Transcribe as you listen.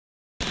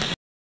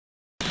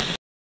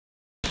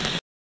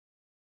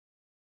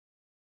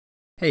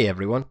Hey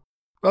everyone,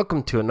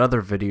 welcome to another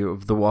video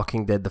of The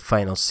Walking Dead the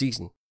final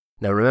season.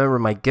 Now remember,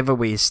 my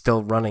giveaway is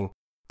still running.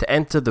 To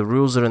enter, the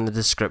rules are in the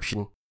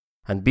description,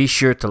 and be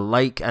sure to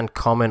like and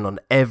comment on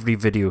every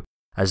video,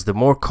 as the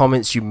more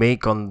comments you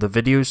make on the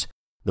videos,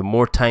 the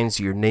more times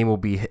your name will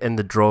be in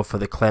the draw for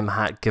the Clem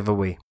hat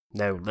giveaway.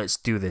 Now let's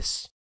do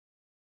this.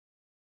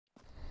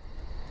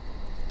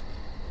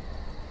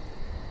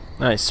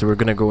 Nice, so we're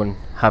gonna go and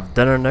have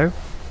dinner now.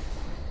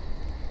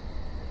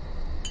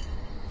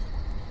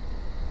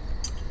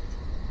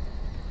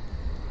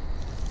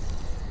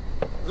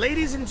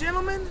 Ladies and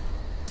gentlemen,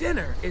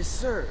 dinner is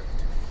served.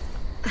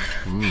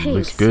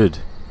 Looks good.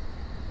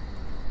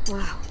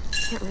 Wow,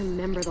 can't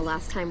remember the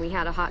last time we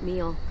had a hot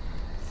meal.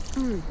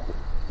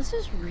 This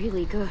is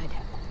really good.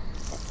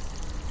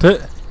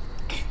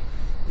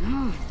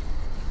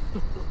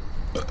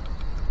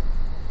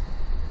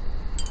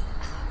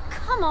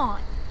 Come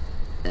on.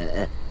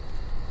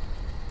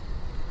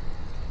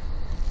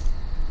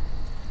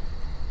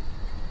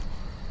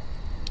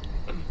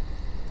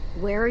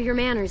 Where are your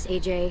manners,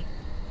 AJ?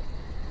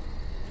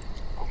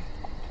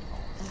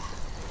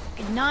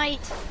 Good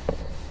night.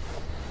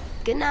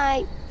 Good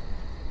night.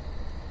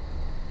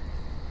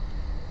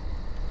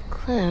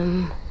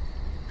 Clem.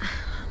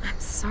 I'm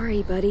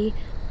sorry, buddy.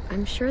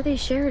 I'm sure they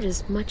shared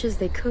as much as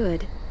they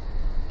could.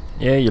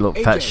 Yeah, you look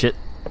fat AJ, shit.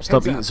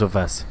 Stop heads eating up. so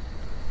fast.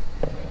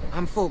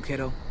 I'm full,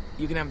 kiddo.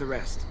 You can have the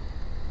rest.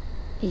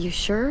 You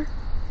sure?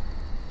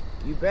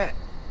 You bet.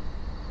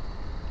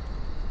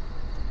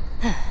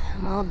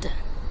 I'm all done.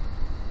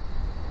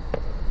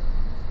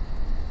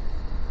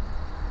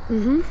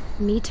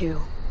 Me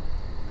too.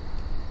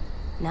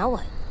 Now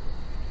what?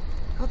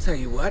 I'll tell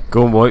you what.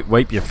 Go and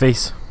wipe your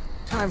face.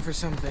 Time for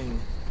something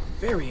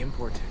very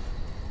important.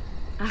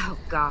 Oh,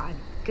 God.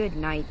 Good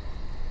night.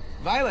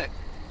 Violet,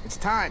 it's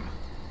time.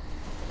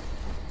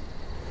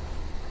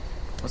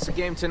 What's the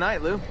game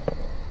tonight, Lou?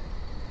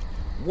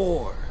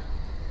 War.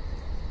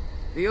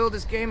 The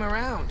oldest game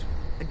around.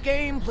 A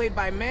game played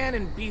by man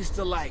and beast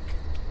alike.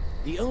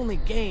 The only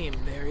game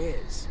there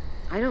is.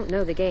 I don't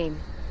know the game.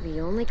 The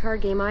only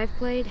card game I've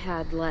played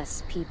had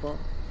less people.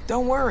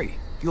 Don't worry.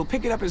 You'll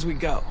pick it up as we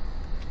go.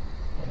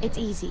 It's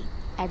easy.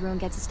 Everyone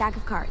gets a stack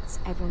of cards.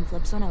 Everyone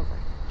flips one over.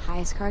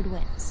 Highest card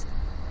wins.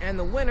 And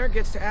the winner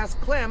gets to ask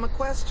Clem a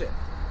question.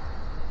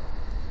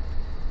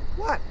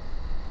 What?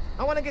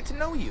 I want to get to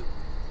know you.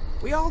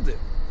 We all do.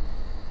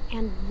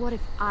 And what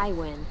if I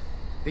win?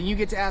 Then you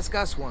get to ask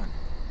us one.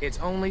 It's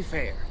only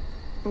fair.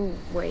 Oh,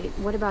 wait,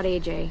 what about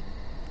AJ?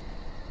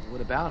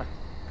 What about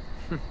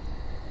him?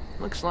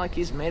 Looks like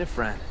he's made a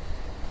friend.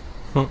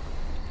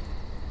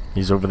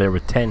 He's over there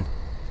with 10.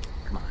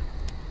 Come on.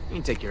 You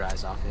can take your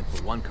eyes off him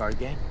for one card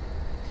game.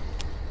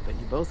 Bet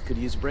you both could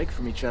use a break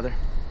from each other.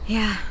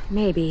 Yeah,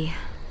 maybe.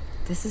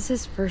 This is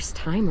his first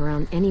time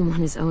around anyone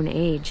his own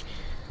age.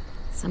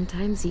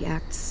 Sometimes he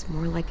acts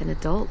more like an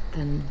adult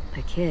than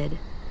a kid.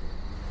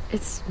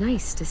 It's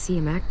nice to see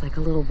him act like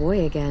a little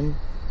boy again.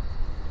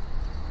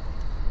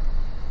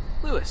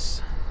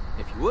 Lewis,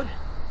 if you would.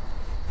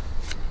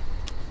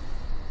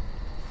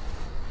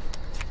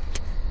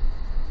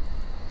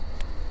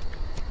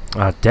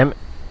 Ah, damn it.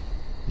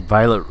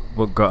 Violet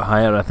what got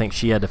higher, I think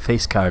she had a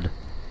face card.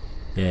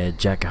 Yeah,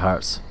 Jack of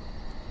Hearts.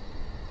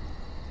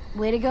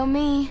 Way to go,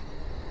 me.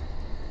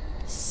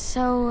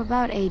 So,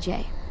 about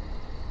AJ.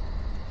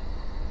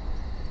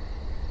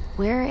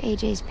 Where are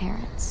AJ's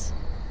parents?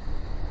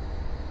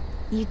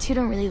 You two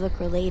don't really look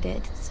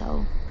related,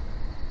 so...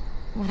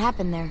 What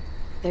happened there?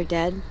 They're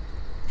dead.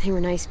 They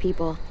were nice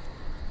people.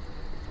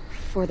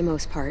 For the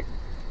most part.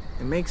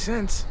 It makes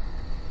sense.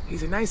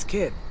 He's a nice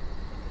kid.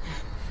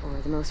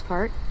 For the most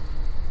part.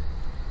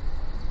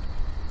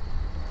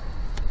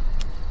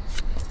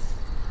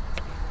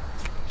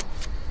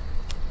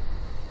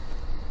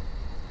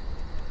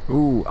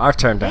 Ooh, our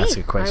turn to ask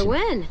a I question.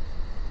 win.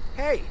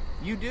 Hey,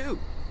 you do.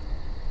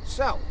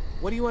 So,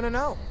 what do you want to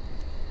know?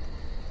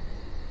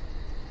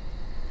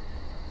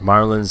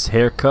 Marlon's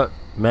haircut.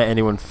 Met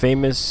anyone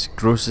famous?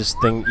 Grossest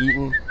thing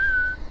eaten?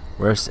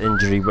 Worst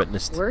injury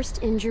witnessed?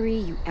 Worst injury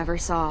you ever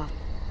saw.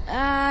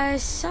 I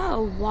saw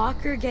a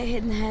walker get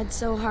hit in the head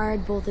so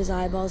hard both his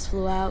eyeballs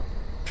flew out.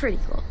 Pretty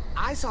cool.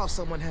 I saw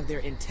someone have their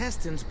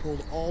intestines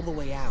pulled all the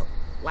way out.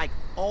 Like,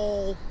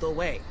 all the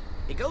way.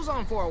 It goes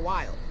on for a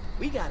while.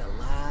 We got a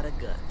lot of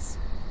guts.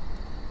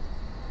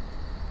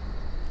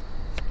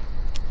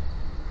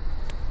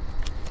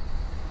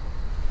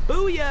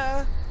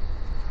 Booyah!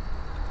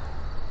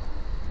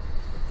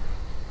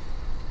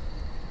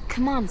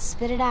 Come on,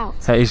 spit it out.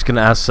 Hey, he's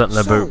gonna ask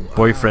something So, about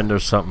boyfriend or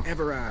something.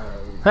 Ever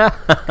had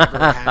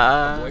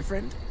a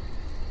boyfriend?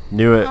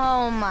 Knew it.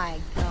 Oh my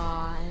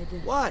god.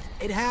 What?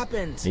 It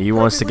happens. He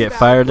wants to Perfectly get valid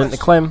fired into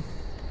question. Clem.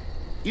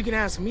 You can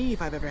ask me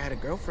if I've ever had a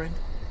girlfriend.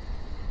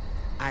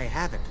 I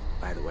haven't,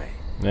 by the way.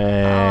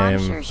 I'm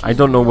sure she's I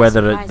don't know really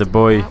whether surprised the about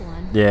boy, that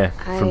one. yeah,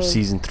 from I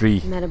season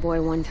 3, met a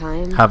boy one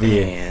time.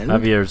 Javier,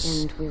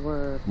 Javier's And we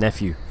were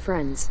nephew.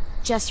 friends.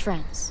 Just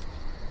friends.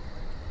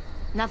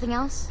 Nothing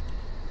else?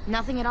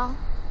 Nothing at all?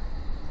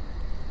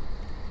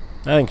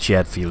 I think she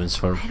had feelings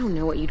for him. I don't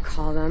know what you'd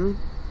call them.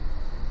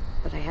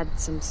 but I had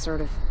some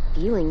sort of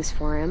feelings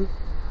for him.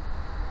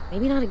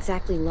 Maybe not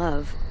exactly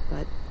love,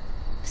 but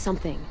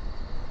something.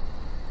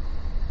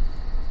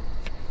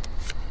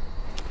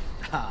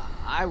 Ah,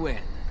 I win.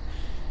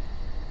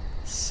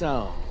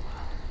 So,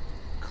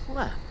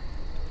 Clem,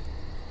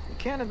 you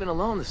can't have been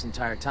alone this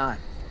entire time.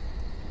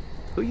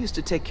 Who used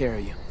to take care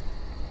of you?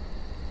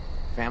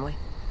 Family?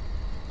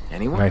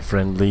 Anyone? My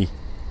friend Lee.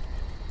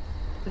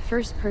 The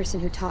first person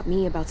who taught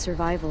me about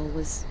survival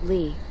was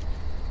Lee.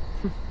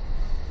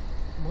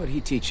 What'd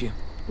he teach you?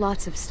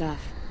 Lots of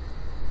stuff.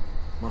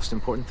 Most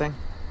important thing?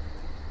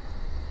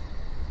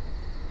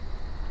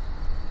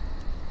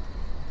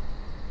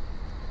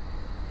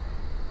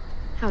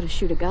 How to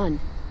shoot a gun.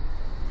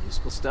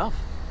 Useful stuff.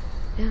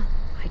 Yeah,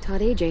 I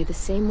taught AJ the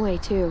same way,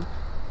 too.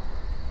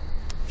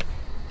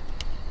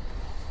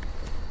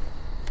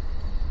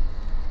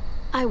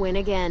 I win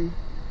again.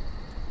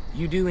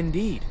 You do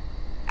indeed.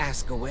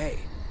 Ask away.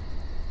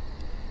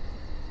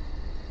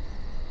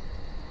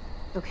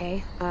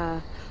 Okay,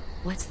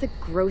 what's the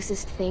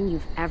grossest thing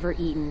you've ever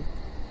eaten?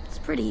 It's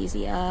pretty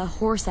easy.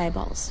 Horse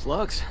eyeballs.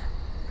 Slugs?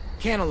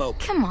 Cantaloupe.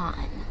 Come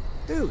on.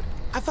 Dude,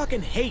 I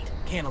fucking hate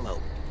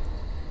cantaloupe.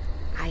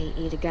 I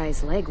ate a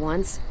guy's leg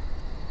once.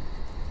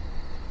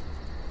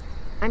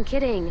 I'm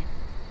kidding.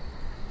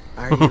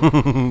 Are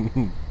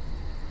you?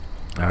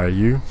 Are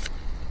you?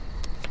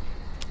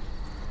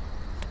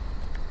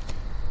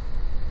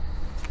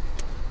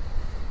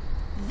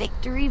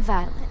 Victory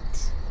Violet.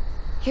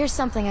 Here's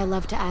something I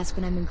love to ask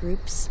when I'm in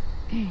groups.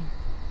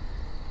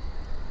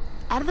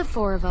 Out of the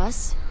four of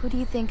us, who do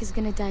you think is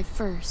gonna die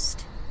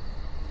first?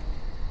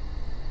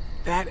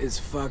 That is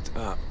fucked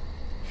up.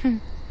 Oh,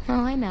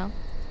 I know.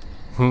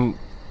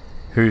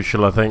 Who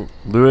shall I think?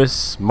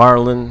 Lewis?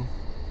 Marlon?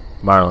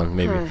 Marlon,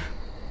 maybe.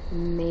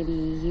 Maybe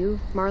you,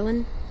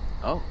 Marlon?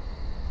 Oh,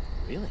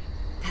 really?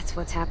 That's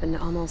what's happened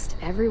to almost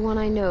everyone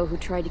I know who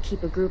tried to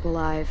keep a group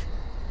alive.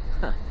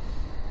 Huh.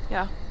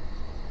 Yeah.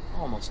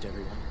 Almost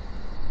everyone.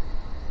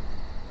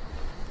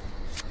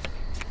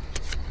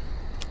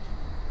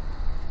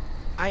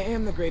 I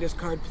am the greatest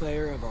card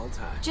player of all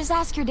time. Just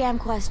ask your damn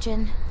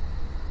question.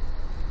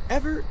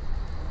 Ever?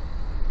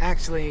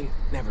 Actually,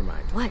 never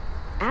mind. What?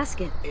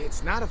 Ask it.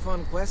 It's not a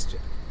fun question.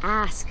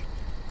 Ask.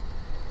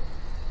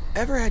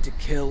 Ever had to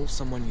kill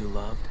someone you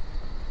loved?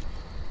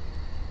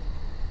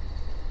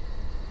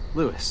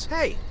 Lewis.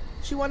 Hey,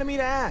 she wanted me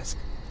to ask.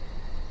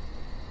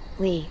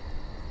 Lee.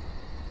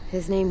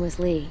 His name was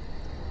Lee.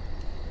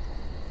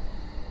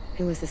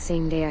 It was the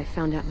same day I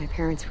found out my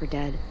parents were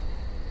dead.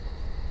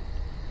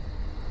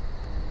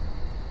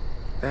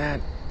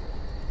 That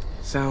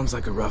sounds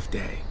like a rough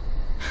day.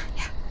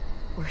 Yeah,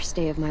 worst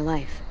day of my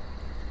life.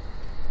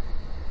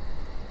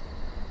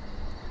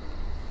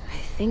 I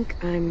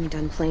think I'm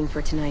done playing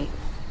for tonight.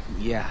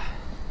 Yeah.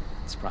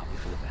 It's probably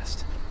for the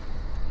best.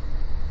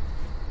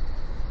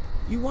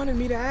 You wanted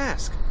me to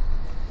ask.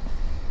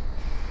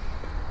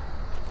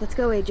 Let's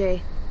go,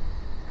 AJ.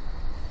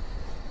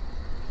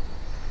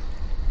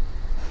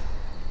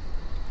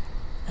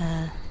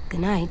 Good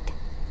night.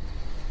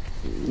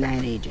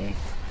 Night, AJ.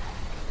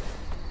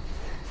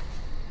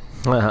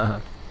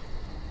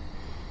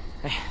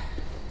 Hey.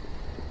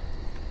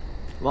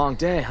 Long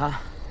day, huh?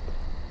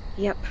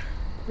 Yep,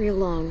 real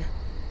long.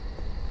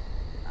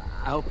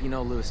 I hope you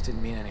know Lewis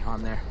didn't mean any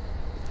harm there.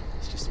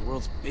 He's just the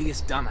world's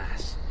biggest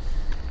dumbass.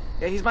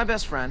 Yeah, he's my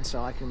best friend,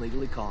 so I can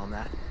legally call him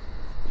that.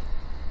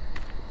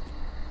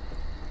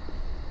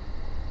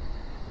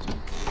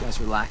 You guys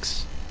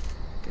relax.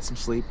 Get some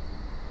sleep.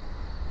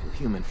 Feel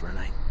human for a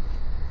night.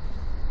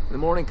 In the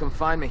morning, come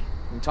find me.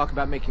 We can talk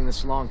about making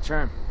this long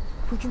term.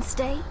 We can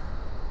stay?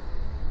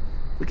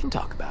 We can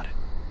talk about it.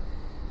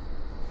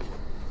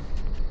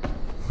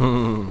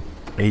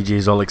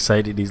 AJ's all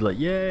excited. He's like,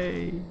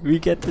 yay, we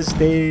get to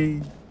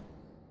stay.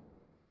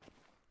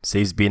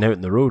 Saves being out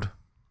in the road.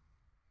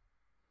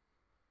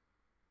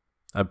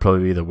 That'd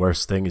probably be the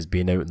worst thing, is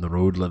being out in the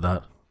road like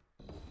that.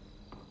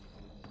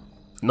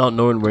 Not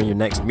knowing where your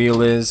next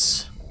meal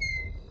is.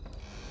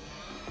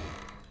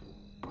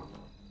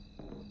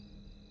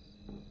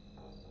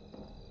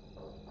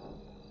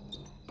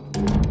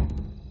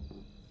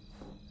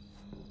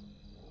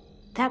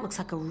 That looks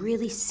like a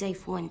really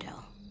safe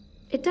window.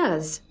 It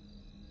does.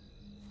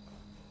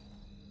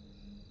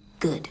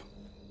 Good.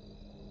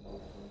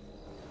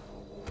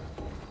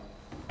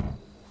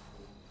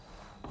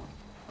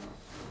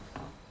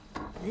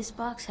 This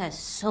box has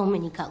so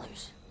many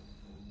colors.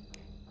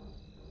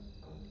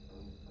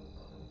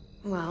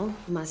 Well,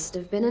 must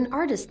have been an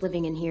artist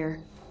living in here.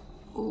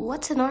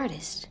 What's an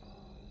artist?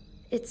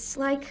 It's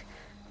like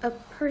a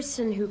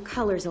person who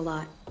colors a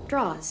lot,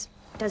 draws,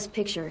 does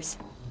pictures.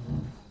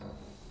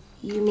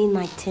 You mean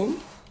like 10?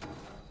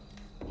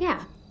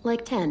 Yeah,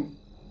 like 10.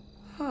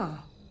 Huh.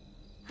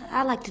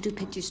 I like to do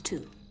pictures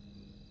too.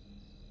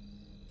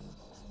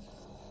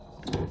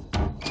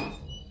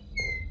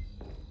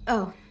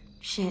 Oh,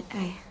 shit.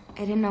 I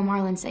didn't know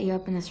Marlon set you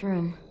up in this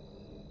room.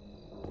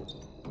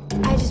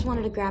 I just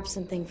wanted to grab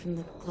something from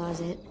the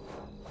closet.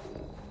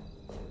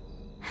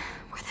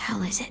 Where the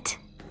hell is it?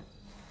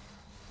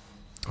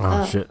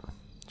 Oh, shit.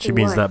 She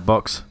means What? that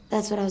box.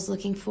 That's what I was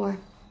looking for.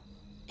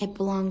 It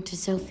belonged to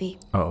Sophie.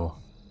 Uh-oh.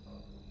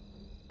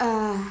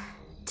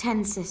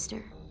 10's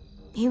sister.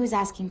 He was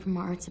asking for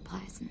more art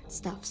supplies and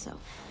stuff, so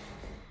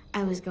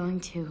I was going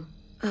to.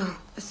 Oh,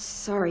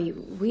 sorry.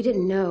 We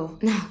didn't know.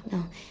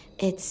 No.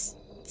 It's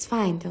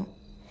fine. Don't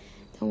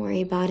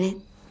worry about it.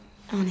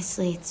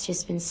 Honestly, it's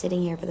just been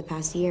sitting here for the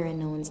past year and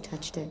no one's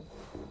touched it.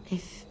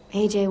 If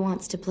AJ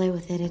wants to play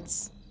with it,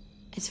 it's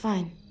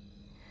fine.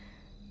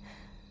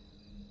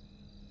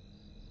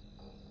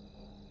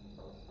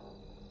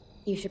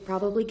 You should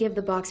probably give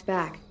the box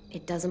back.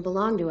 It doesn't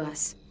belong to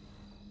us.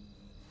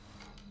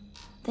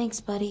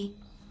 Thanks, buddy.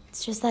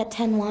 It's just that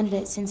 10 wanted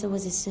it since it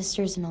was his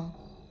sister's and all.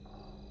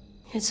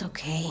 It's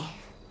okay.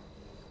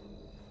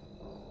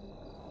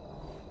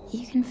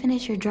 You can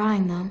finish your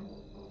drawing, though.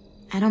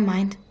 I don't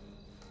mind.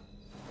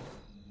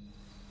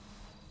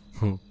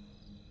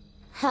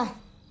 Huh.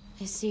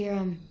 I see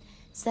you're,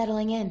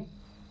 settling in.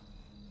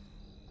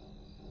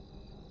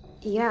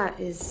 Yeah,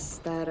 is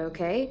that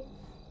okay?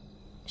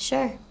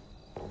 Sure.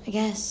 I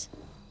guess.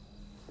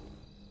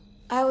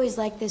 I always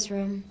liked this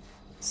room.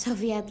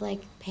 Sophie had,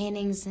 like,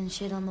 paintings and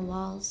shit on the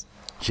walls.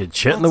 She had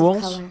shit in the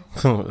Lots walls? of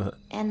color.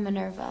 And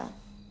Minerva.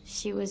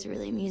 She was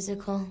really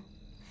musical.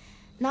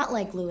 Not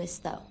like Louis,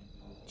 though.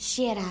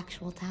 She had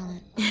actual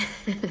talent.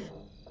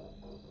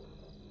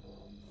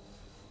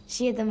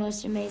 She had the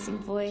most amazing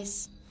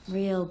voice.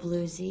 Real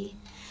bluesy.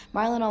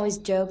 Marlon always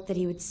joked that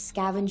he would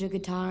scavenge a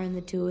guitar and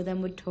the two of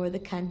them would tour the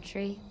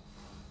country.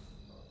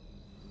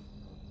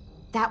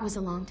 That was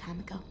a long time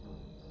ago.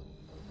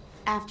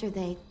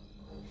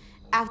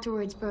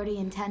 Afterwards, Brody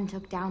and 10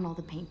 took down all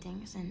the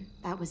paintings, and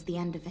that was the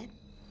end of it.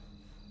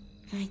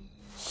 I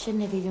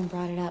shouldn't have even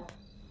brought it up.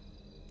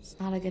 It's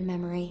not a good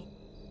memory.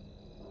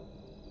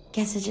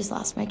 Guess I just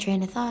lost my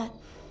train of thought.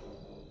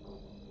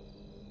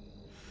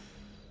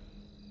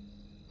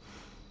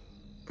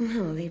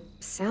 No, they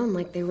sound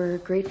like they were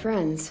great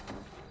friends.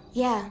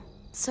 Yeah,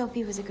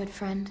 Sophie was a good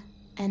friend.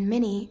 And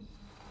Minnie,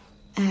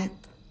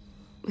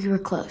 we were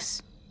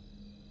close.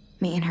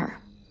 Me and her.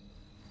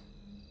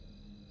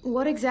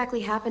 What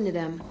exactly happened to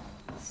them?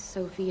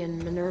 Sophie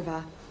and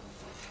Minerva.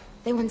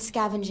 They went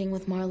scavenging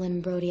with Marlon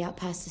and Brody out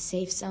past the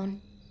safe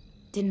zone.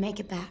 Didn't make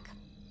it back.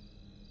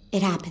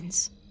 It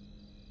happens.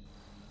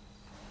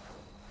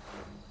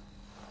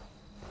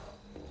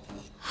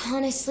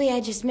 Honestly,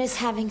 I just miss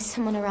having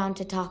someone around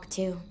to talk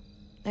to.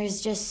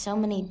 There's just so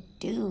many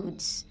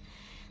dudes.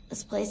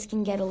 This place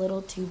can get a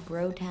little too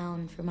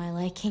bro-town for my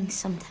liking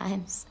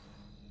sometimes.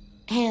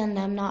 And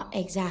I'm not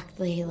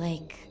exactly,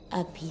 like,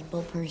 a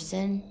people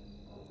person,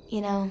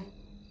 you know?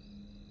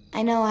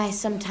 I know I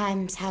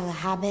sometimes have a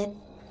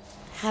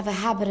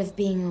habit of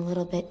being a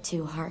little bit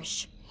too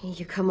harsh.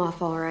 You come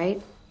off all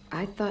right.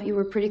 I thought you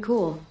were pretty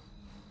cool.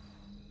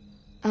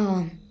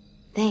 Oh,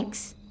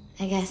 thanks,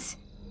 I guess.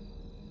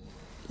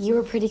 You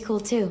were pretty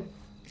cool, too.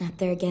 Out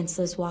there against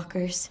those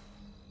walkers.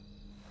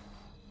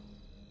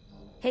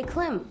 Hey,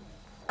 Clem,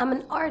 I'm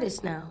an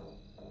artist now.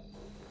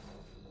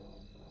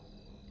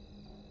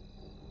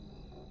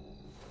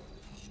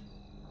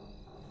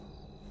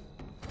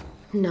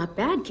 Not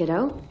bad,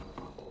 kiddo.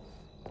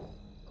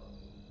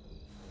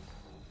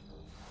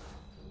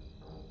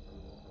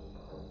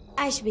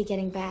 I should be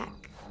getting back.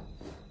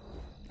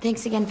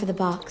 Thanks again for the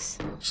box.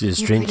 She's a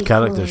You're strange pretty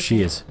character, cool, she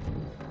Ethan. is.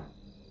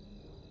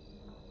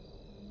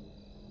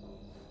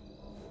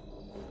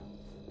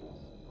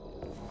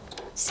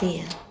 See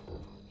ya.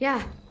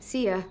 Yeah,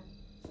 see ya.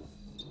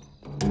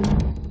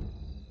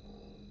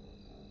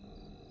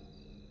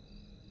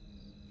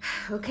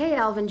 Okay,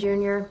 Alvin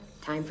Jr.,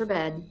 time for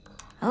bed.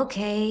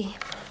 Okay,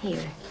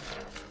 here.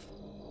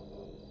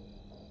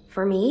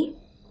 For me?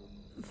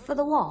 For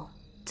the wall,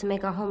 to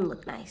make our home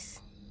look nice.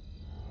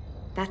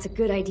 That's a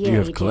good idea, You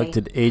have AJ.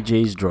 collected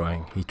AJ's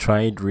drawing. He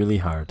tried really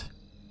hard.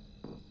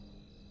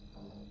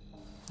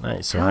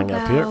 Nice, so How hang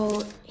up here.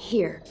 about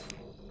here?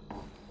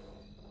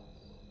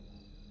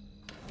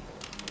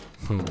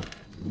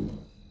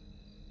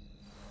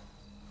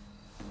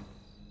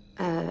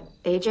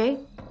 AJ?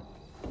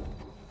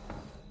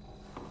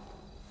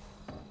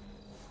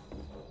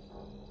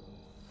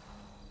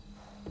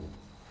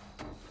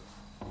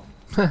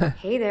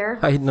 Hey there.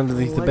 Hiding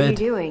underneath the What are you bed.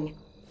 doing?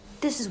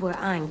 This is where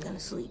I'm gonna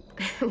sleep.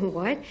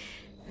 What?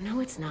 No,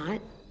 it's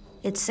not.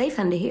 It's safe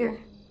under here.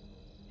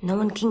 No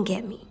one can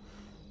get me.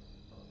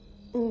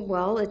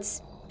 Well,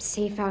 it's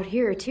safe out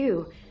here,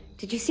 too.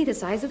 Did you see the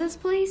size of this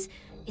place?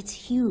 It's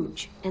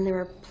huge, and there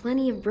are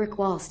plenty of brick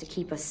walls to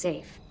keep us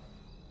safe.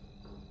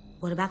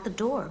 What about the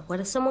door? What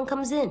if someone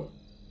comes in?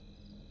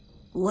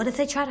 What if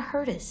they try to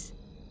hurt us?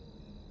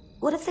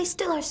 What if they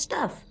steal our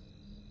stuff?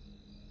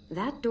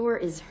 That door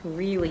is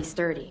really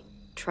sturdy.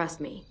 Trust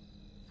me.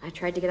 I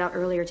tried to get out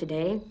earlier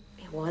today.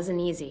 It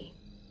wasn't easy.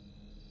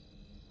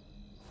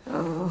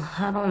 Oh,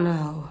 I don't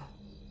know.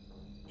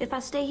 If I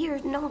stay here,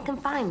 no one can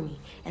find me,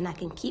 and I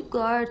can keep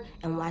guard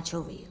and watch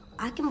over you.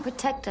 I can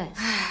protect us.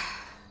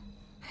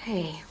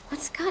 Hey,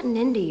 what's gotten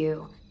into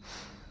you?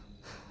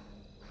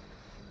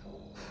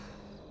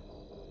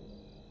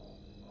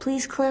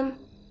 Please, Clem?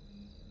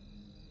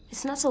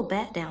 It's not so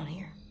bad down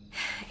here.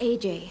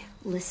 AJ,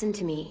 listen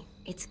to me.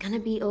 It's gonna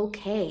be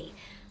okay.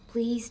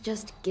 Please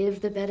just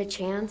give the bed a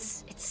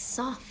chance. It's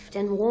soft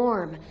and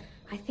warm.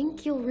 I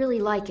think you'll really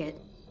like it.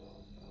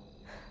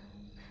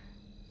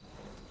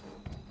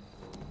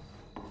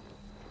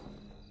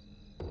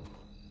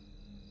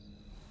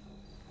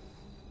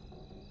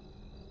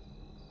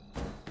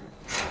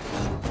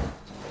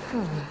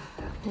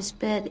 This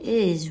bed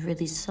is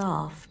really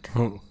soft.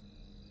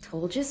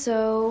 Told you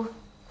so.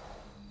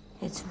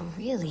 It's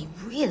really,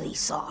 really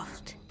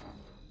soft.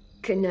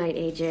 Good night,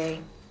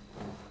 AJ.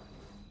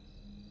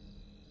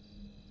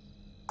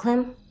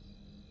 Clem?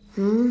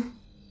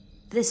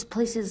 This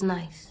place is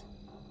nice.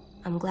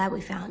 I'm glad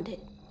we found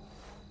it.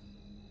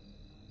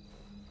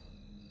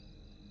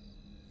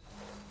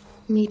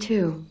 Me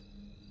too.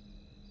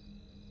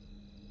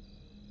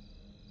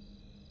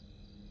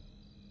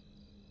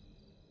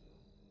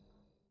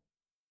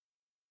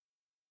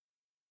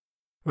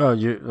 Well,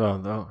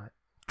 the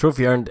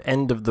trophy earned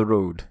end of the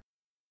road.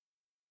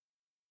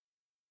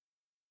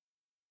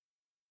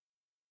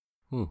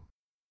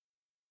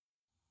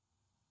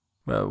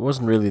 Well, it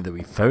wasn't really that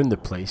we found the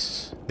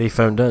place. They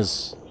found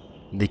us.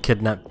 They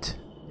kidnapped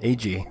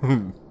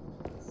AJ.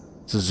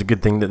 So it's a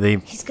good thing that they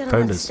He's gonna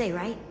found let us us. stay,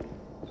 right?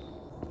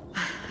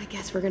 I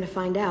guess we're gonna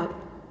find out.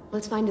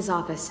 Let's find his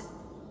office.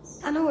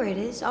 I know where it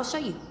is. I'll show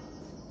you.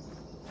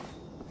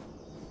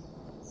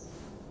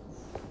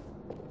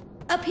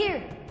 Up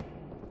here.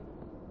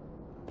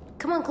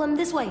 Come on, Clem,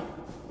 this way.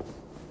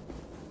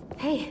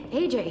 Hey,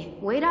 AJ,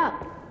 wait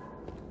up.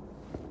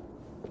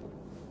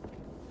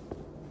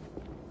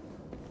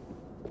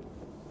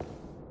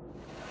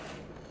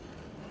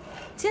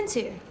 Tin's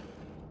here.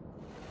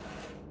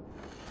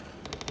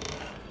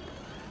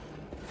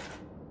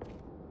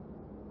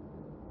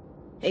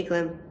 Hey,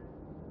 Clem.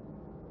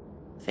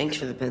 Thanks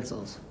for the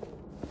pencils.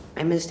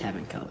 I missed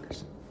having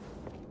colors.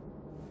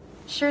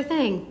 Sure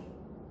thing.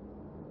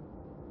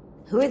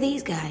 Who are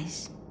these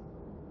guys?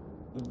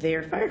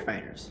 They're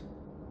firefighters.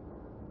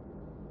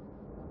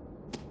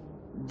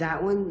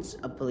 That one's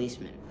a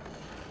policeman.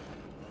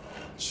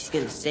 She's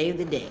gonna save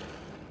the day.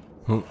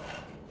 But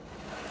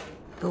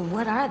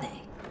what are they?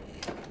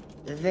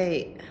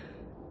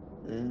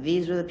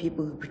 These were the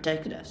people who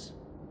protected us.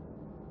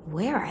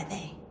 Where are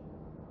they?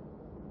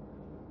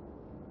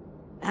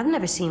 I've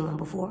never seen one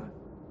before.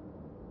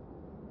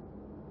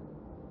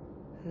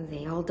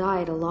 They all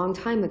died a long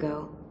time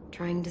ago,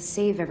 trying to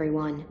save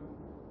everyone.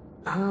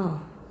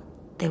 Oh,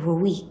 they were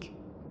weak.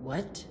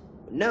 What?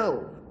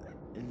 No,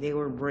 they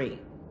were brave,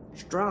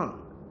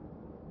 strong.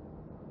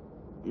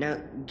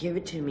 Now, give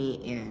it to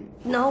me and...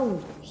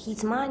 No,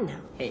 he's mine now.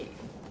 Hey,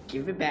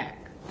 give it back.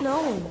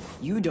 No.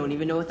 You don't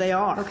even know what they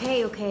are.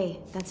 Okay,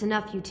 that's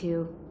enough, you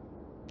two.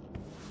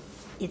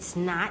 It's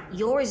not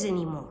yours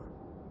anymore.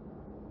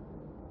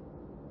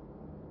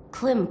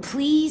 Clem,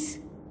 please?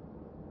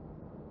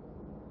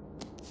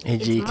 AJ,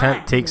 It's you can't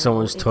mine. take No,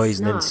 someone's it's toys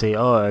and then not. say,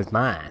 oh, it's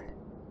mine.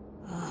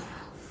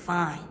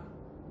 Fine.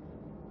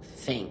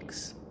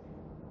 Thanks.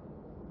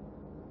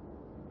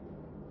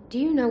 Do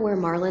you know where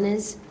Marlon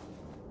is?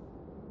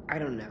 I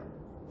don't know.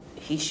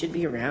 He should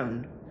be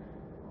around.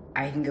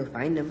 I can go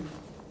find him.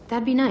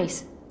 That'd be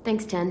nice.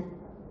 Thanks, Ten.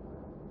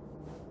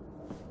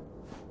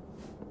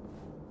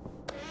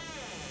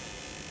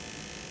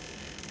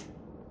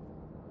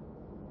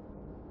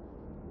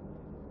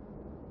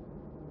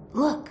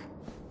 Look.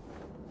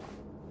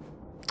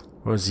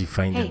 What does he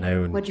find Hey, it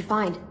now? what'd you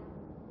find?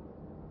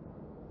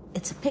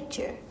 It's a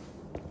picture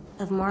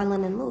of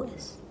Marlon and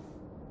Lewis.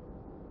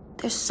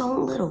 They're so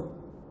little.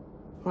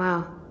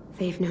 Wow,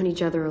 they've known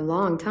each other a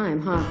long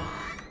time, huh?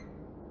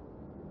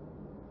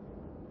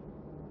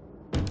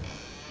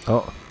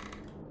 Oh.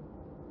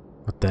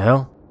 What the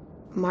hell?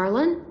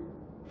 Marlon?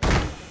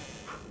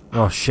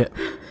 Oh, shit.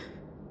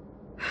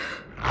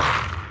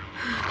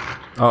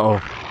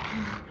 Uh-oh.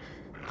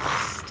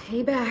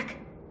 Stay back.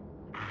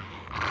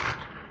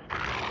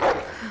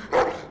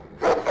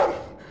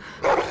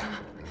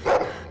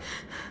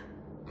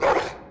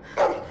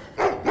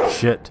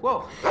 Shit. Whoa,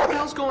 what the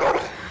hell's going on?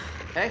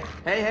 Hey,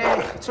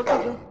 it's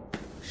okay, Bill.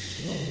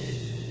 Here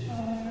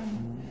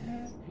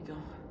you go.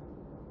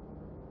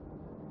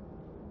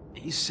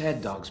 You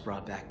said dogs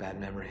brought back bad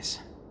memories.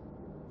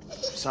 I'm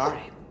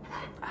sorry.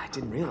 I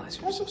didn't realize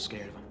you were so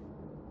scared of them.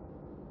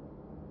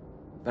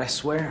 But I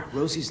swear,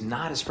 Rosie's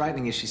not as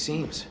frightening as she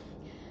seems.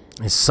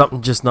 There's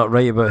something just not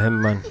right about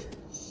him, man.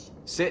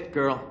 Sit,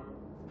 girl.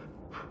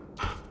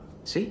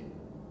 See?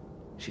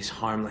 She's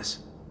harmless.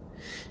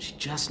 She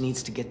just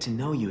needs to get to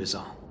know you is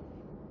all.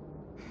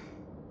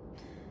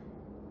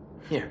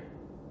 Here,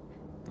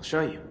 I'll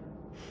show you.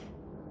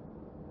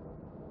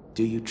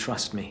 Do you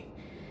trust me?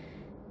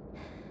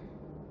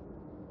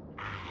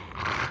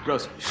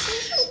 Rosie,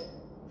 shh.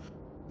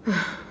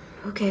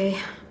 Okay,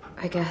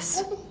 I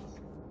guess.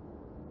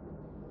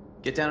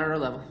 Get down on her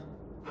level.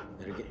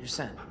 Better get your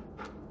scent.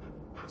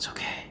 It's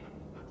okay.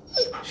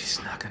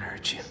 She's not gonna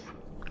hurt you.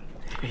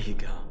 There you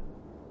go.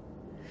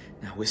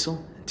 Now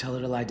whistle and tell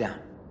her to lie down.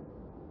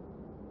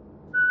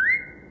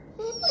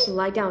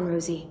 Lie down,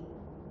 Rosie.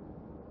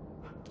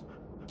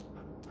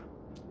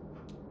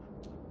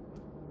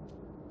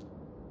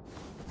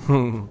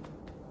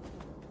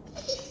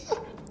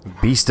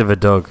 Beast of a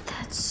dog.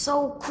 That's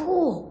so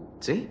cool.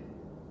 See?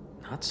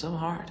 Not so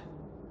hard.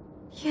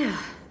 Yeah,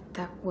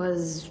 that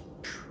was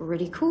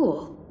pretty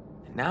cool.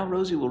 And now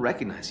Rosie will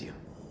recognize you.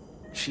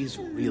 She's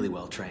really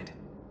well trained.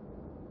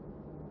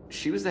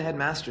 She was the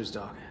headmaster's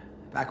dog,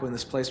 back when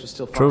this place was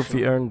still functional.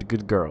 Trophy earned,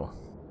 good girl.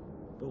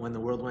 But when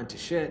the world went to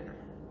shit,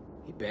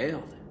 he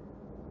bailed.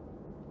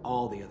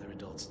 All the other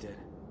adults did.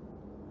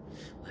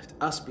 Left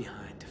us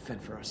behind to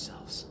fend for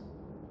ourselves.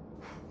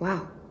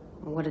 Wow,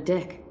 what a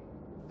dick.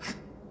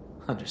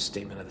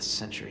 Understatement of the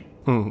century.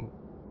 Hmm.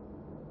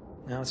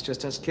 Now it's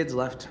just us kids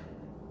left.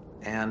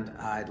 And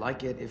I'd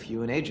like it if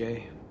you and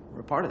AJ were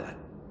a part of that.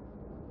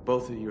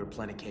 Both of you are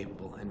plenty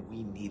capable, and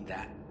we need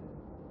that.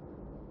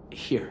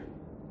 Here.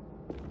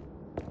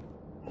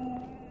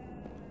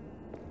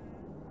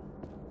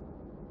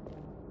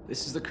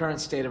 This is the current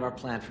state of our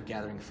plan for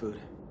gathering food.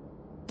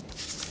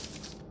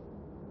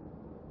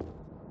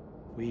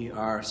 We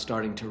are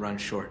starting to run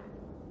short.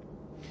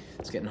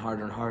 It's getting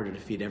harder and harder to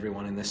feed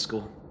everyone in this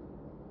school.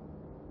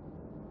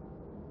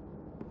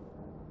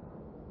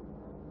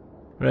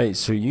 Right,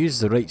 so use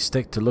the right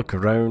stick to look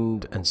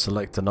around and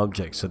select an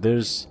object. So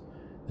there's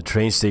the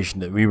train station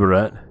that we were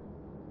at.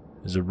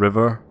 There's a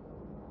river,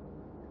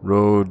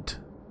 road,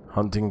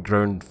 hunting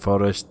ground,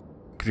 forest,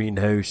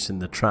 greenhouse,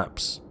 and the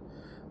traps.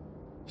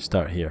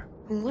 Start here.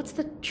 What's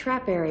the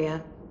trap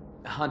area?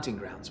 Hunting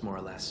grounds, more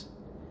or less.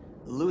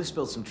 Lewis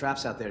built some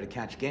traps out there to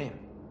catch game.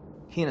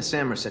 He and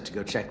Sam are set to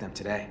go check them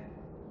today.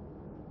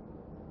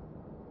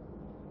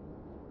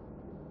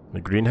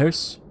 The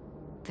greenhouse?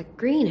 The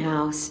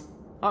greenhouse.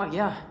 Oh,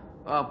 yeah.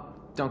 Well,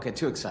 don't get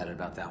too excited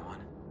about that one.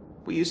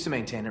 We used to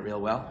maintain it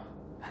real well.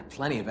 Had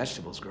plenty of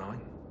vegetables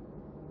growing.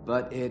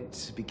 But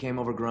it became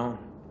overgrown.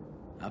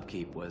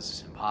 Upkeep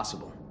was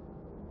impossible.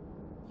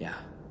 Yeah,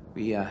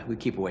 we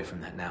keep away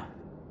from that now.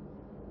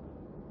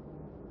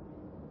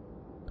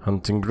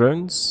 Hunting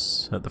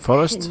grounds at the I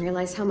forest? didn't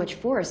realize how much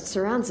forest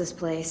surrounds this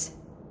place.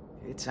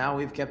 It's how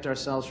we've kept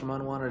ourselves from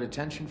unwanted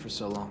attention for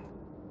so long.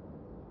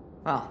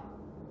 Well,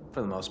 for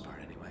the most part,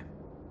 anyway.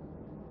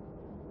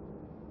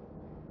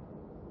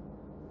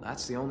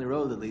 That's the only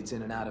road that leads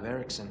in and out of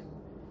Erickson.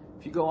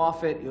 If you go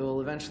off it, you'll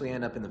eventually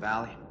end up in the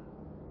valley.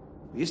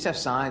 We used to have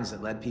signs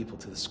that led people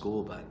to the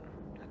school, but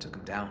I took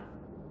them down.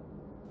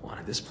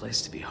 Wanted this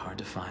place to be hard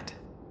to find.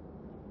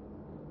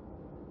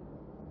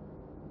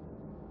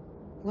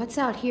 What's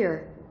out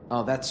here?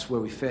 Oh, that's where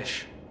we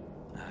fish.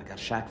 I got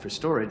a shack for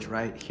storage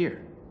right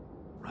here.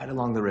 Right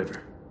along the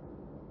river.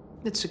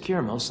 It's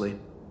secure mostly.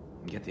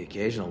 You get the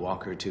occasional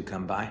walker or two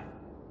come by.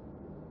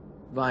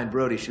 Vi and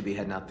Brody should be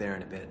heading out there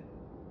in a bit.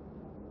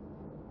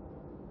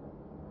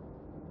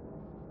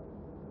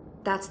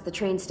 That's the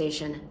train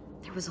station.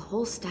 There was a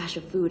whole stash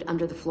of food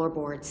under the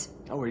floorboards.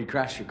 Oh, where you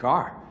crashed your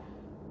car.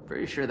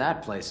 Pretty sure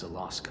that place is a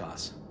lost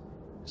cause.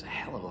 There's a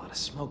hell of a lot of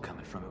smoke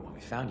coming from it when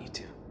we found you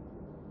two.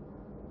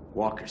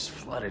 Walkers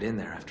flooded in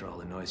there after all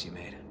the noise you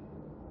made.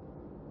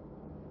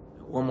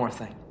 One more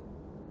thing.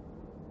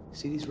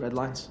 See these red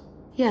lines?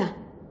 Yeah.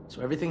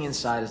 So everything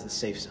inside is the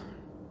safe zone.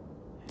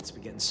 It's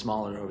been getting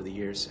smaller over the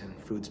years, and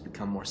food's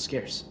become more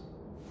scarce.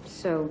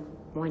 So,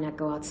 why not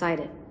go outside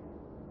it?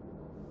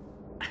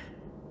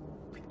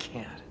 We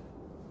can't.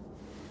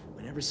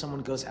 Whenever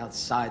someone goes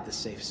outside the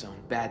safe zone,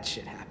 bad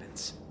shit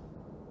happens.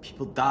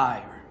 People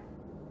die or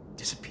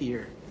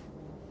disappear.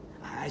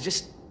 I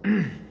just...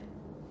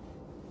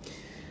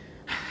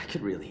 I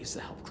could really use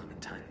the help,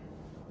 Clementine.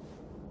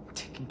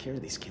 Taking care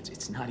of these kids,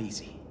 it's not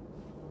easy.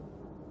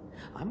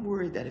 I'm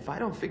worried that if I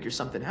don't figure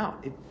something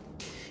out,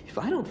 if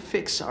I don't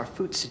fix our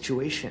food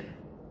situation,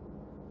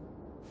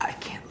 I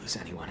can't lose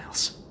anyone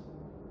else.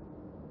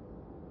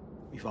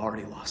 We've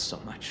already lost so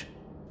much.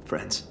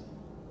 Friends,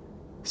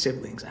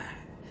 siblings, I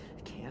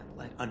can't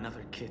let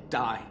another kid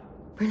die.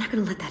 We're not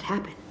gonna let that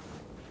happen.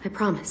 I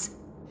promise.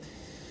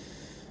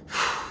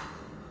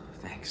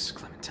 Thanks,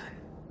 Clementine.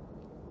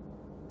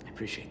 I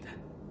appreciate that.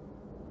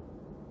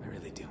 I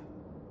really do.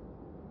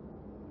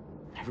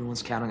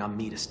 Everyone's counting on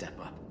me to step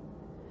up.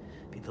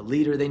 Be the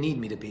leader they need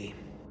me to be.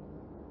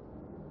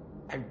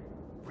 I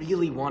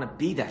really want to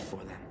be that for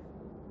them.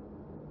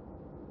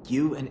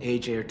 You and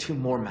AJ are two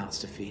more mouths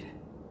to feed.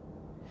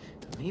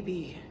 But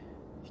maybe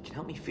you can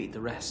help me feed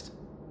the rest.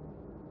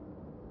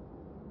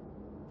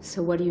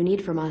 So what do you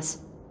need from us?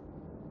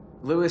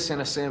 Lewis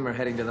and Asim are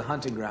heading to the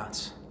hunting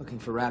grounds, looking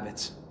for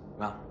rabbits.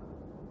 Well,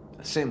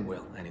 Asim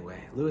will,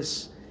 anyway.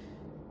 Lewis...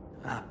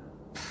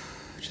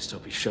 just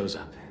hope he shows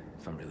up,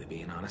 if I'm really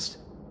being honest.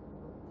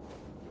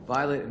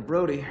 Violet and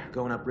Brody are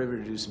going upriver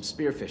to do some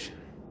spearfishing.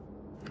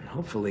 And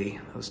hopefully,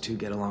 those two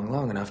get along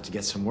long enough to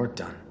get some work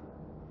done.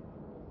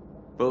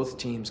 Both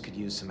teams could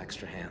use some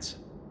extra hands.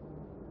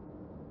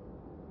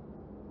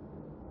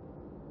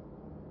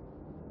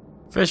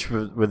 Fish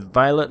with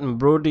Violet and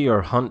Brody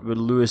or hunt with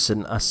Lewis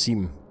and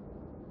Asim?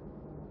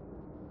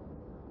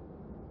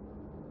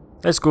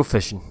 Let's go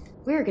fishing.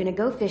 We're gonna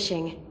go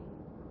fishing.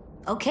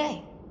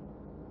 Okay.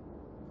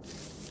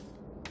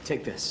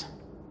 Take this.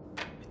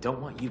 I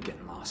don't want you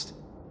getting lost.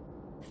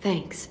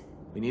 Thanks.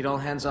 We need all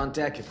hands on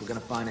deck if we're gonna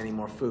find any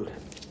more food.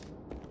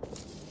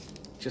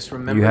 Just You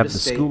remember have to the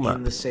stay school map.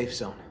 in the safe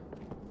zone.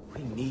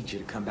 We need you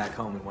to come back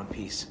home in one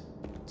piece.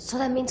 So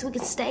that means we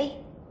can stay?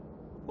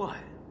 What?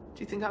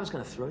 Do you think I was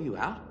gonna throw you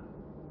out?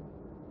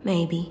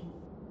 Maybe.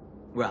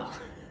 Well,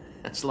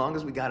 as long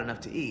as we got enough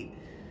to eat,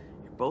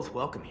 you're both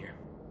welcome here.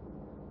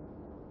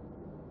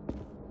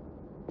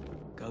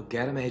 Go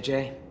get him,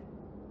 AJ.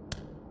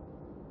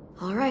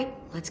 All right,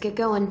 let's get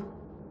going.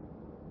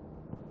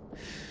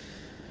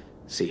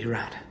 See you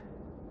around.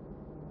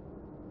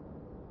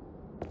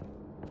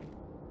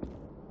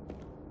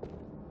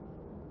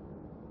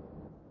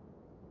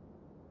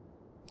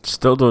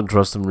 Still don't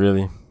trust him,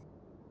 really.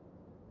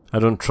 I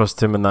don't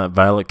trust him and that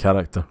Violet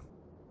character.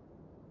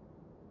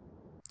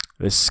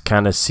 This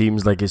kind of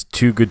seems like it's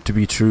too good to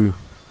be true.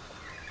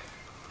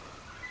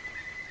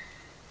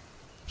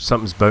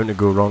 Something's bound to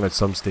go wrong at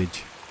some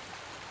stage.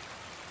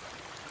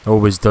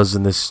 Always does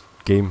in this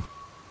game.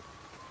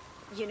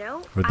 You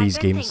know, Or these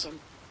I've been games. thinking,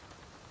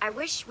 I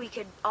wish we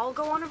could all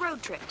go on a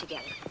road trip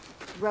together.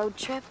 Road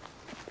trip?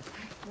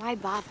 Why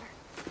bother?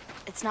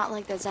 It's not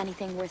like there's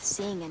anything worth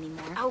seeing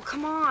anymore. Oh,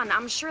 come on.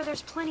 I'm sure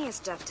there's plenty of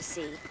stuff to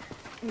see.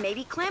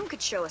 Maybe Clem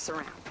could show us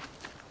around.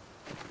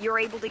 You're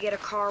able to get a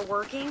car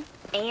working,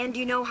 and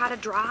you know how to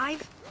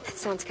drive? That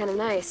sounds kind of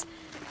nice.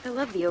 I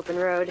love the open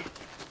road.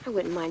 I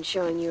wouldn't mind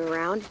showing you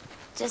around.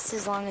 Just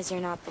as long as you're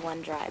not the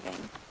one driving.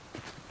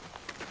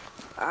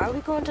 Are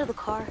we going to the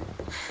car?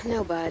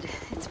 No, bud.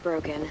 It's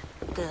broken.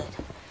 Good.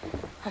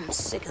 I'm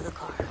sick of the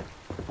car.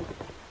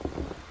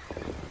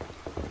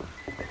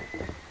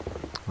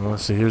 Well,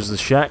 so here's the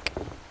shack.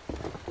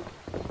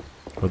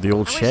 Or the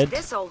old I shed. wish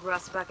this old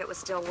rust bucket was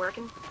still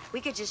working. We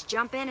could just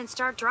jump in and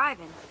start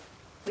driving.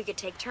 We could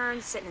take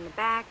turns sitting in the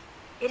back.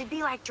 It'd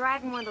be like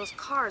driving one of those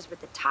cars with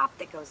the top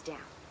that goes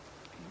down.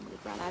 We'd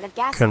run out of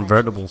gas.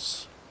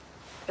 Convertibles.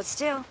 But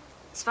still,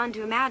 it's fun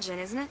to imagine,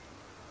 isn't it?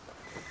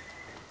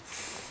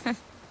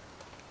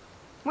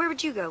 Where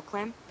would you go,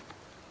 Clem?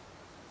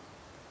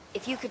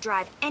 If you could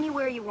drive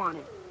anywhere you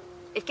wanted.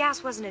 If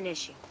gas wasn't an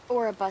issue.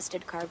 Or a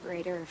busted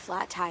carburetor, or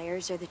flat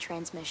tires, or the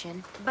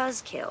transmission.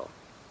 Buzzkill.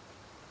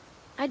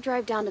 I'd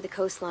drive down to the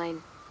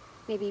coastline.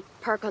 Maybe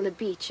park on the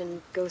beach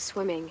and go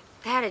swimming.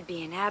 That'd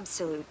be an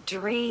absolute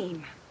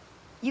dream.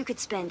 You could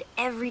spend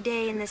every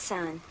day in the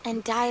sun.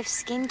 And die of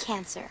skin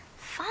cancer.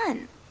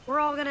 Fun. We're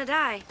all gonna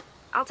die.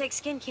 I'll take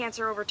skin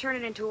cancer over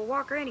turning into a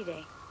walker any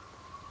day.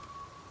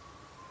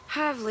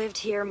 I've lived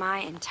here my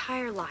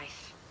entire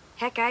life.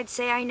 Heck, I'd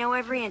say I know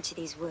every inch of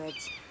these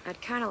woods.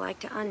 I'd kinda like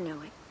to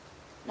unknow it.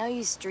 No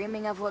use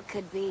dreaming of what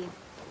could be.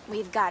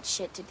 We've got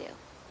shit to do.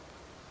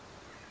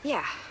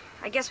 Yeah,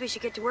 I guess we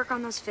should get to work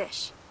on those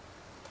fish.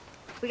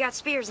 We got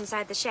spears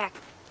inside the shack.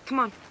 Come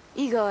on.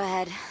 You go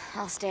ahead.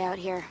 I'll stay out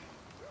here.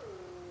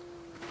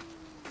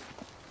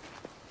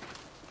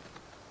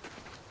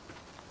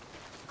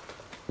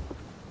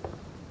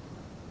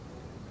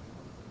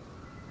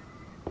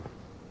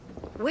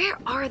 Where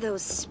are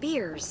those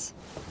spears?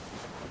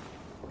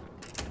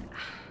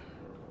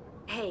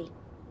 Hey,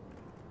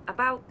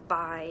 about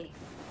Vi.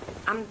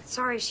 I'm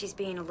sorry she's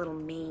being a little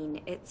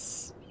mean.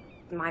 It's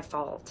my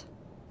fault.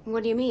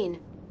 What do you mean?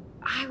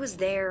 I was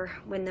there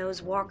when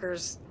those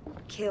walkers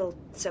killed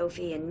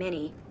Sophie and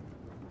Minnie.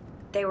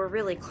 They were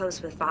really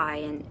close with Vi,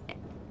 and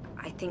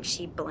I think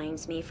she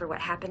blames me for what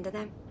happened to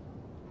them.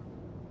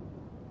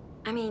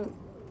 I mean,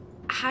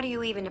 how do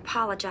you even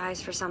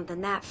apologize for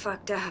something that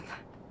fucked up?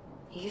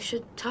 You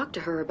should talk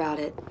to her about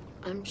it.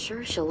 I'm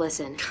sure she'll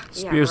listen.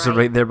 Spears are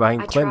right there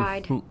behind Clem.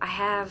 I tried. I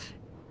have.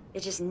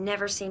 It just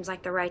never seems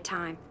like the right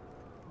time.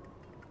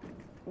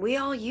 We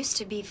all used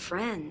to be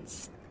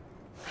friends.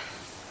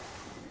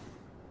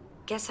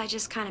 Guess I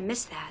just kind of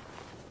missed that.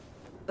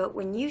 But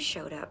when you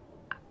showed up,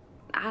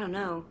 I don't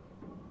know.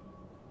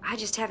 I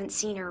just haven't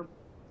seen her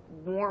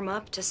warm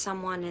up to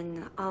someone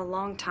in a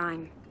long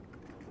time.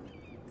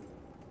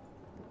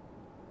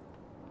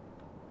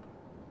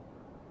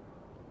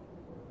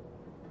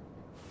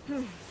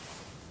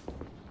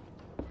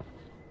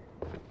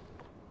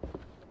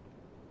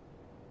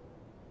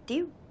 Do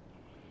you...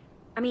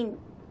 I mean,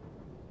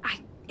 I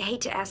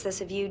hate to ask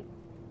this of you,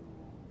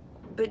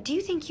 but do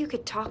you think you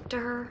could talk to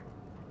her?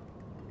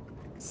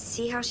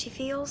 See how she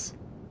feels?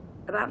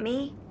 About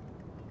me?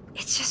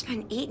 It's just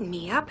been eating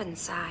me up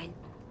inside.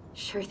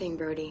 Sure thing,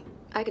 Brody.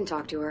 I can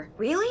talk to her.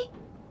 Really?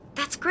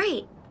 That's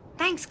great.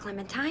 Thanks,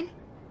 Clementine.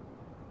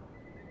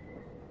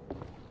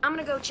 I'm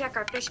gonna go check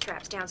our fish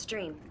traps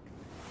downstream.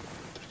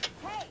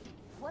 Hey,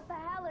 what the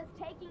hell is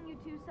taking you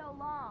two so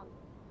long?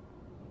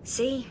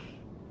 See?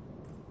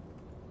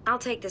 I'll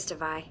take this to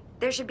Vi.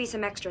 There should be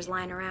some extras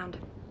lying around.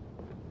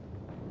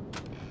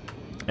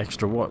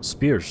 Extra what?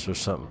 Spears or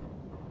something?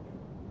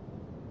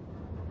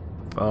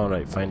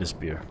 Alright, find a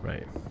spear.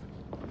 Right.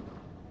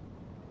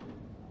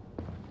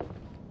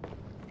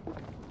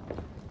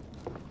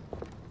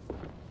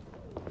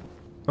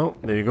 Oh,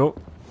 there you go.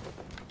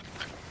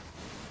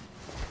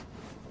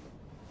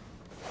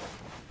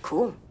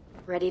 Cool.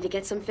 Ready to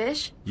get some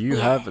fish? You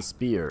have a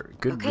spear.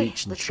 Good Okay,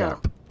 reach and let's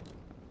sharp. go.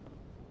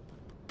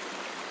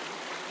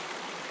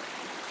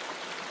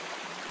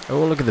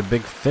 Oh, look at the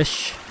big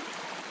fish.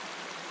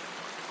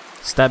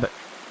 Stab it.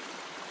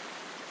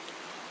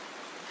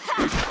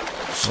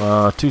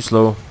 Too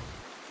slow.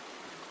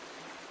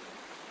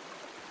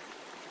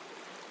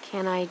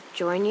 Can I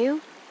join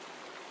you?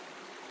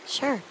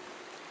 Sure.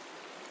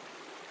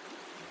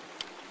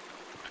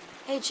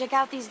 Hey, check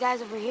out these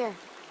guys over here.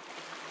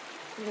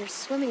 They're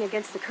swimming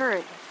against the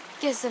current.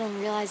 Guess I don't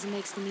realize it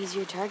makes them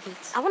easier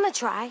targets. I want to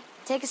try.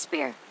 Take a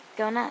spear.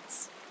 Go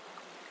nuts.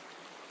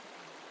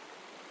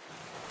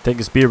 Take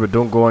a spear, but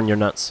don't go on your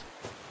nuts.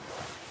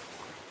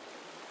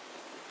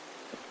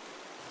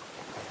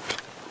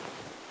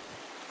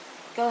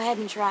 Go ahead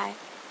and try.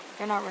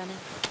 They're not running.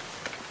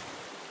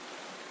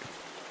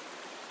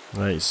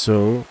 Right,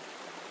 so...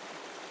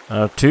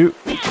 2.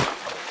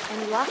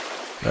 Any luck?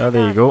 Oh,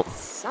 there you go.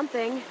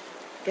 Something.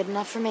 Good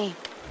enough for me.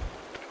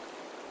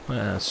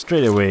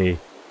 Straight away.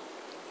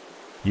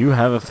 You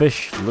have a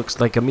fish. Looks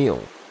like a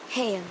meal.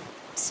 Hey,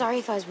 sorry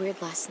if I was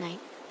weird last night.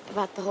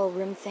 About the whole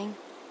room thing.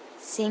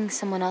 Seeing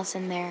someone else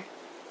in there,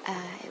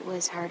 it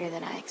was harder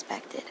than I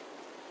expected.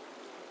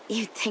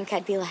 You'd think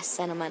I'd be less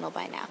sentimental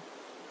by now.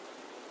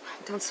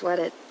 Don't sweat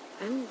it.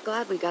 I'm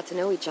glad we got to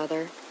know each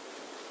other.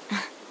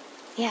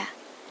 Yeah,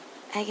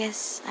 I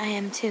guess I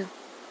am too.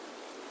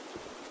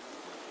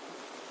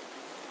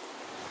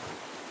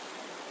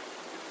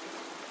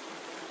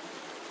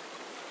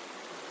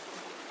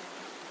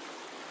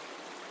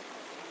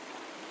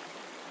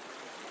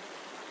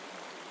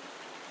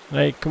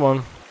 Right, come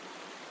on.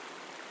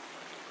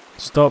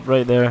 Stop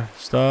right there.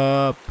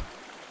 Stop.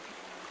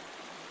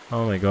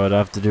 Oh my god, I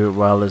have to do it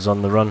while it's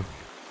on the run.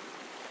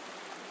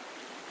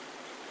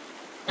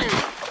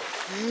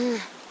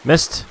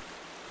 Missed.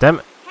 Damn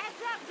it.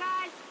 Heads up,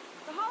 guys.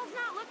 The hole's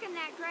not looking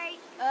that great.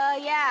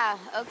 Yeah,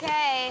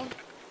 okay.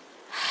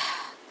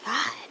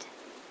 God.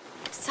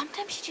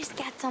 Sometimes she just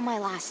gets on my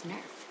last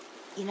nerve,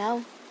 you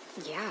know?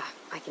 Yeah,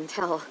 I can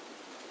tell.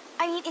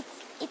 I mean,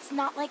 it's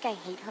not like I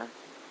hate her.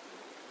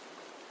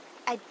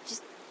 I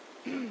just...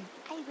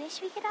 I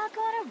wish we could all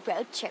go on a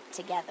road trip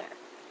together.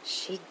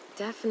 She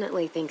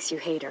definitely thinks you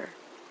hate her.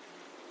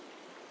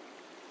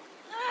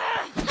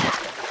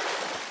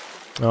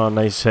 Oh,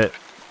 nice hit.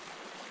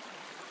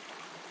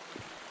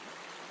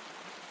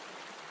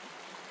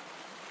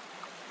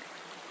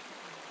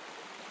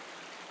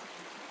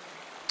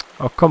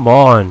 Oh, come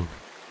on.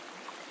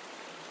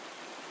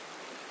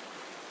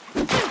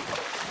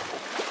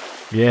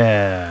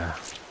 Yeah.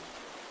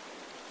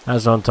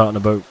 That's what I'm talking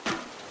about.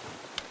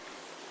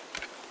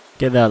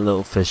 Get that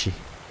little fishy.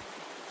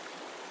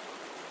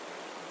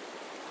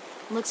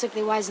 Looks like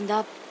they wisened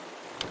up.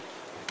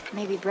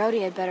 Maybe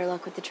Brody had better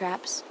luck with the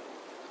traps.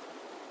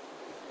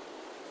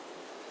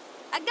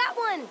 I got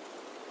one.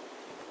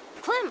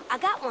 Clem, I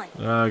got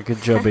one.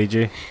 Good job,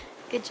 AJ.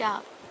 Good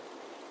job.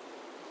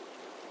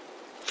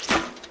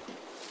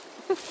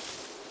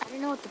 I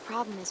don't know what the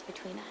problem is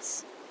between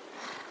us.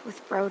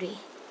 With Brody.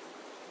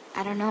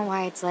 I don't know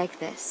why it's like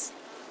this.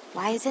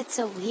 Why is it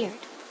so weird?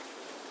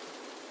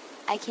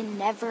 I can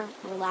never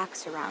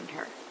relax around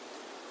her.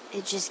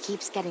 It just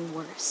keeps getting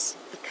worse.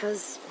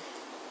 Because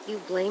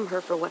you blame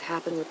her for what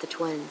happened with the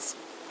twins.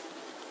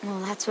 Well,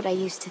 that's what I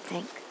used to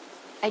think.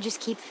 I just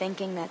keep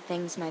thinking that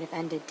things might have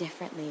ended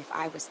differently if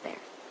I was there.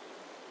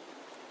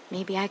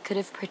 Maybe I could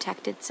have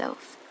protected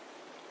Soph.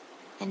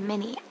 And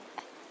Minnie.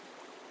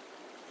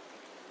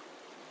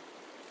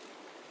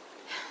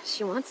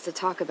 She wants to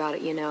talk about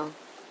it, you know.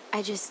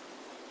 I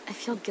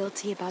feel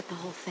guilty about the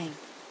whole thing.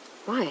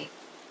 Why?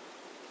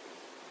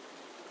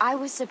 I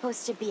was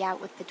supposed to be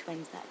out with the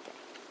twins that day.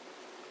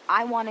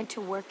 I wanted to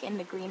work in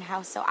the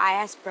greenhouse, so I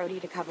asked Brody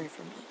to cover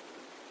for me.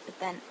 But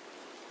then...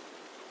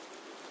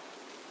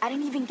 I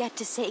didn't even get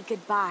to say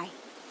goodbye.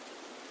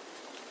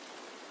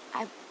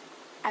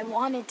 I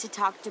wanted to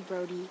talk to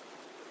Brody,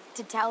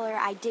 to tell her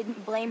I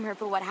didn't blame her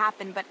for what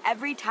happened, but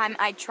every time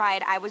I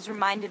tried, I was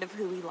reminded of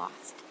who we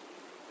lost.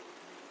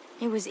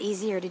 It was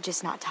easier to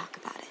just not talk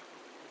about it.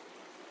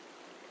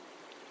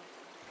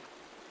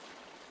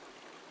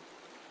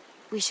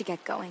 We should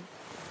get going.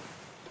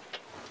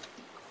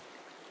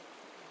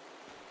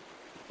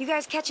 You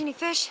guys catch any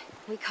fish?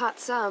 We caught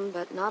some,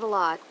 but not a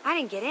lot. I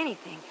didn't get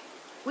anything.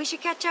 We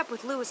should catch up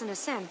with Lewis and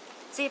Asim,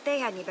 see if they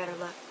had any better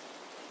luck.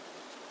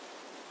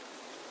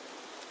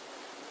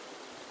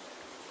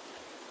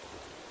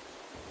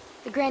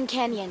 The Grand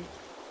Canyon.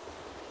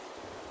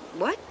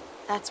 What?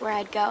 That's where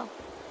I'd go.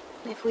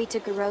 If we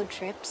took a road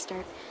trip,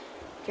 start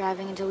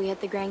driving until we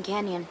hit the Grand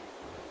Canyon.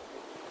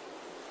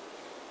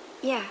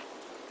 Yeah.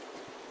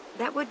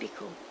 That would be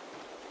cool.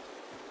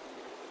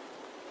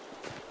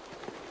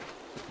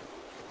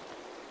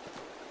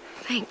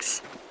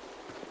 Thanks.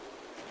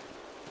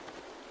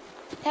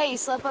 Hey,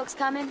 Slowpoke's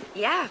coming?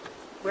 Yeah,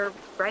 we're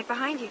right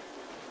behind you.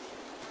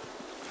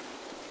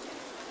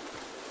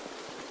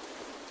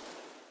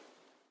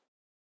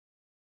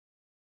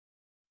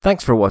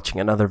 Thanks for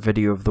watching another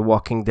video of The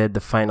Walking Dead the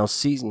final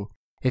season.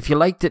 If you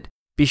liked it,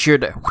 be sure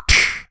to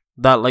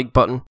that like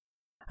button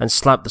and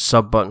slap the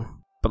sub button.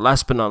 But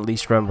last but not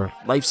least, remember,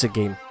 life's a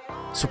game,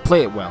 so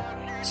play it well.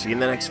 See you in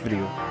the next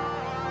video.